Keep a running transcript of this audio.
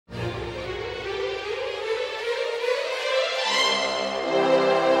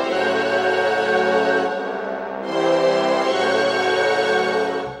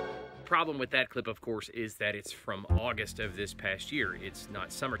problem with that clip, of course, is that it's from August of this past year. It's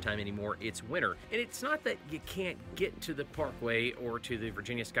not summertime anymore, it's winter. And it's not that you can't get to the Parkway or to the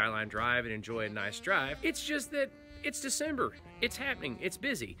Virginia Skyline Drive and enjoy a nice drive. It's just that it's December. It's happening. It's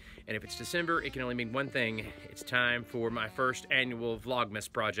busy. And if it's December, it can only mean one thing. It's time for my first annual Vlogmas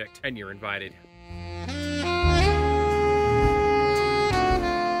project, and you're invited.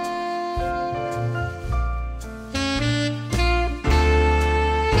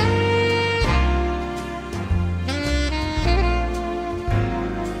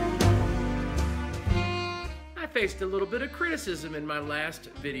 Faced a little bit of criticism in my last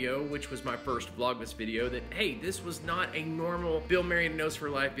video, which was my first Vlogmas video, that hey, this was not a normal Bill Marion Knows for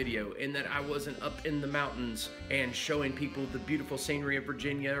Life video, in that I wasn't up in the mountains and showing people the beautiful scenery of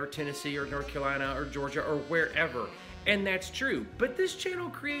Virginia or Tennessee or North Carolina or Georgia or wherever. And that's true, but this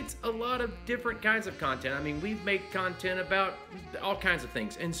channel creates a lot of different kinds of content. I mean, we've made content about all kinds of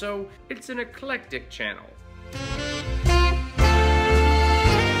things, and so it's an eclectic channel.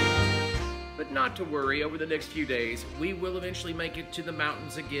 But not to worry, over the next few days, we will eventually make it to the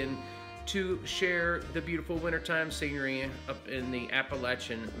mountains again to share the beautiful wintertime scenery up in the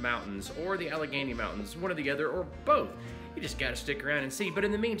Appalachian Mountains or the Allegheny Mountains, one or the other, or both. You just gotta stick around and see. But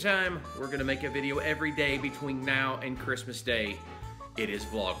in the meantime, we're gonna make a video every day between now and Christmas Day. It is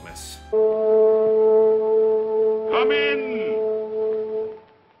Vlogmas. Come in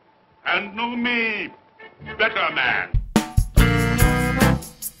and know me better, man.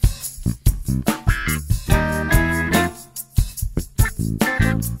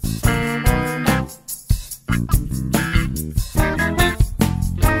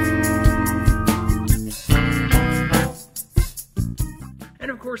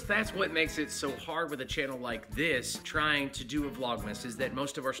 That's what makes it so hard with a channel like this, trying to do a Vlogmas, is that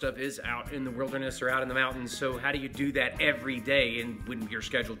most of our stuff is out in the wilderness or out in the mountains. So how do you do that every day and when your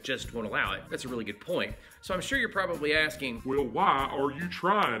schedule just won't allow it? That's a really good point. So I'm sure you're probably asking, well, why are you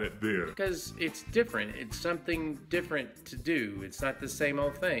trying it then? Because it's different. It's something different to do. It's not the same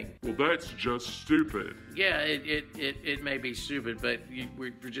old thing. Well, that's just stupid. Yeah, it may be stupid, but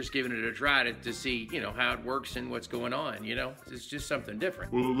we're just giving it a try to see, you know, how it works and what's going on, you know? It's just something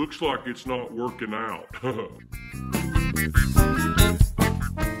different. Well, it looks like it's not working out.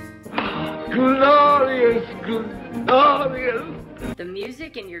 Glorious, glorious. The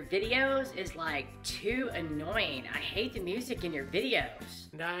music in your videos is like too annoying. I hate the music in your videos.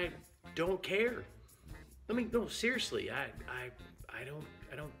 I don't care. I mean, no, seriously, I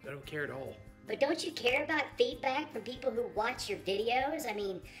don't care at all. But don't you care about feedback from people who watch your videos? I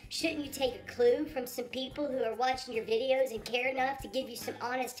mean, shouldn't you take a clue from some people who are watching your videos and care enough to give you some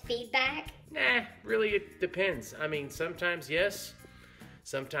honest feedback? Nah, really, it depends. I mean, sometimes yes,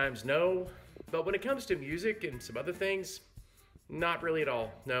 sometimes no. But when it comes to music and some other things, not really at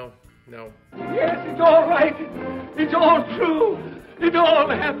all. No, no. Yes, it's all right. It's all true. It all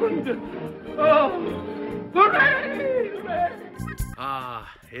happened. Oh, hooray! Hooray!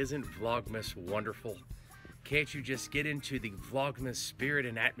 Ah, isn't Vlogmas wonderful? Can't you just get into the Vlogmas spirit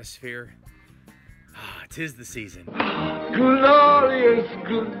and atmosphere? Ah, 'tis the season. Glorious,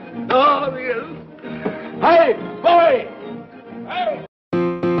 glorious. Hey, boy! Hey!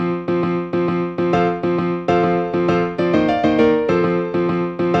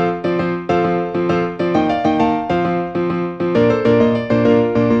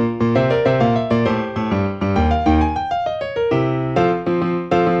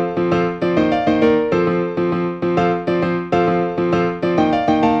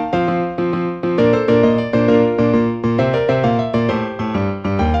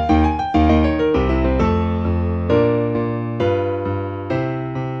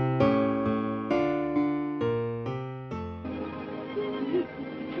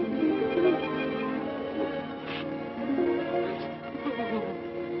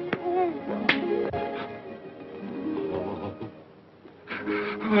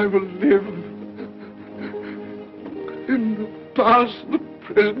 I will live in the past, the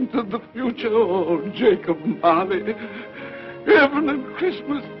present, and the future. Oh, Jacob Marley, heaven and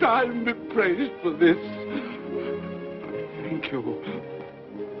Christmas time be praised for this. Thank you.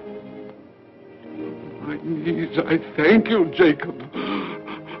 On my knees, I thank you, Jacob.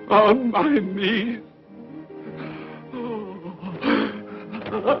 On my knees. Oh,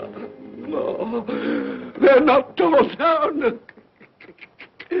 no, they're not torn down.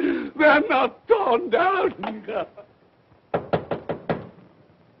 They're not torn down.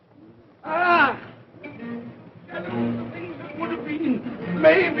 Ah! That was the things that would have been.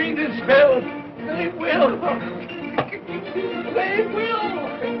 Maybe this hell. They will. They will.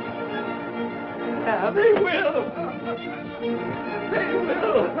 Yeah, they will. They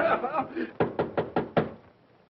will.